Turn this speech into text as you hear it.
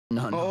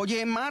no.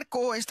 Oye,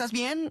 Marco, ¿estás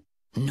bien?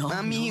 No.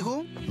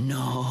 ¿Amigo?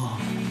 No.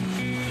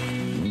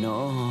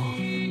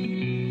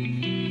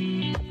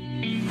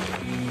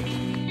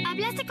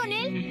 ¿Hablaste con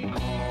él?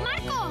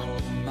 ¡Marco!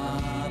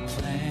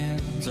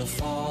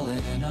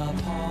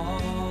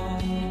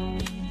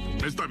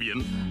 Está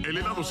bien, el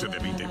helado se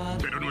derrite,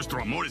 pero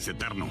nuestro amor es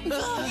eterno.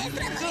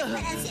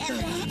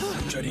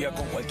 Lucharía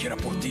con cualquiera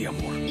por ti,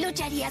 amor.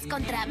 ¿Lucharías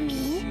contra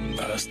mí?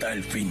 Hasta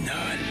el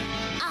final.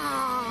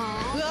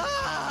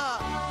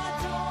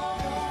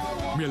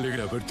 Me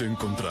alegra haberte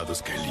encontrado,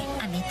 Skelly.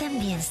 A mí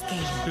también,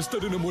 Skelly.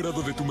 Estar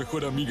enamorado de tu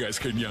mejor amiga es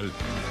genial.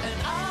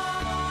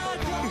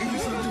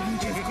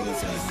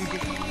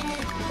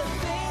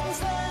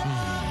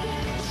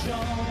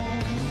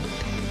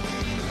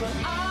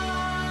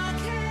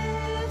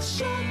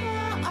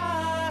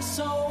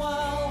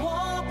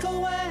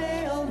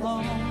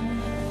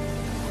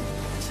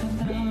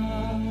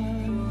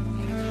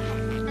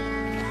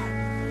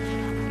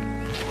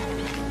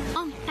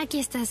 Oh, aquí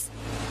estás.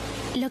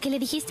 Lo que le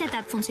dijiste a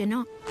Dad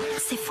funcionó.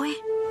 Se fue.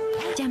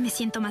 Ya me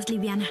siento más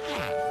liviana.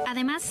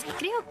 Además,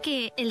 creo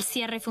que el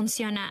cierre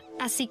funciona.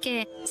 Así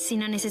que, si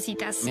no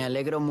necesitas... Me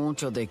alegro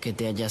mucho de que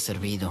te haya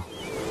servido.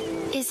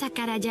 Esa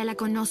cara ya la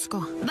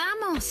conozco.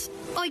 ¡Vamos!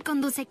 Hoy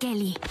conduce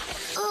Kelly.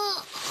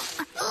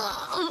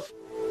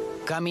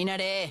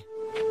 Caminaré.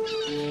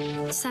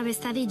 Sabes,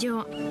 Tad y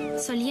yo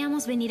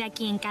solíamos venir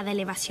aquí en cada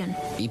elevación.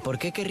 ¿Y por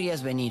qué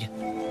querrías venir?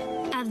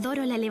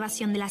 Adoro la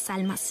elevación de las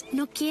almas.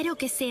 No quiero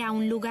que sea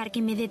un lugar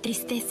que me dé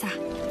tristeza.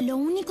 Lo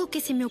único que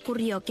se me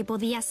ocurrió que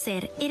podía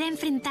hacer era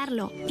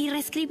enfrentarlo y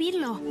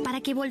reescribirlo para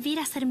que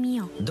volviera a ser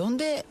mío.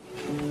 ¿Dónde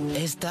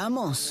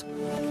estamos?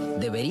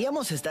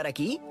 ¿Deberíamos estar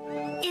aquí?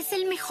 Es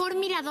el mejor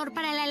mirador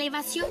para la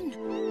elevación.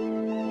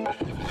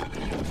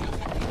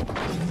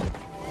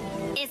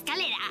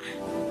 Escalera.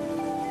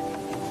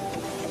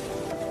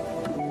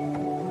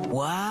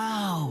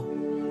 ¡Wow!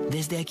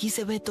 Desde aquí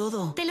se ve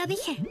todo. Te lo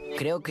dije.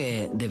 Creo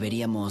que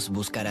deberíamos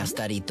buscar a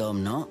Star y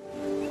Tom, ¿no?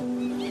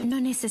 No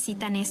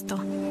necesitan esto.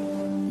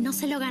 No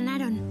se lo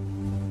ganaron.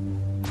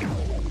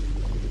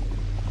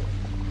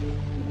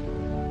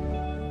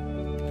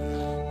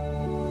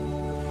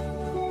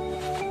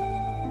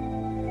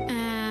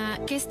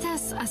 ¿Qué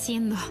estás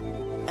haciendo?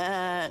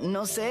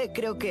 No sé,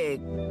 creo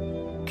que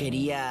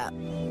quería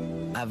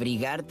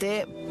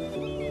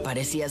abrigarte.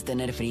 Parecías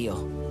tener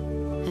frío.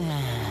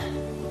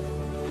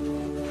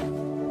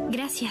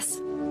 Gracias.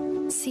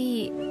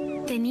 Sí,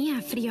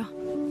 tenía frío.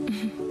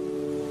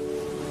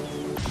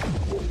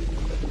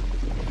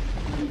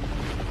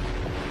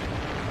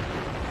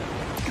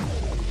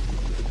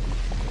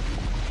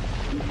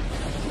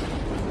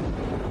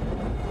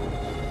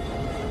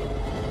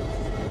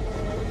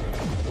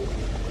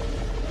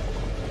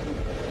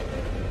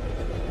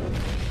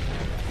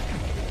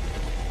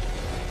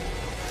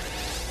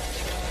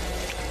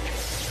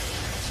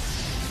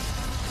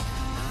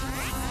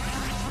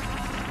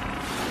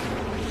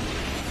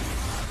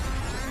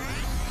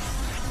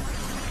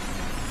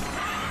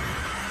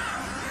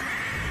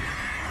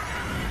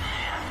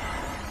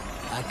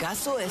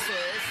 ¿Acaso eso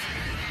es?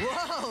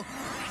 ¡Wow!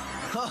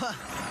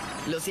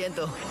 Oh, lo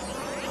siento.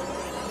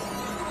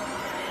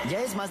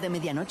 ¿Ya es más de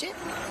medianoche?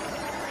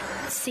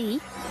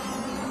 Sí.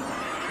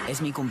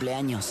 Es mi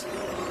cumpleaños.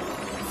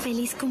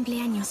 Feliz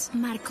cumpleaños,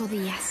 Marco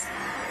Díaz.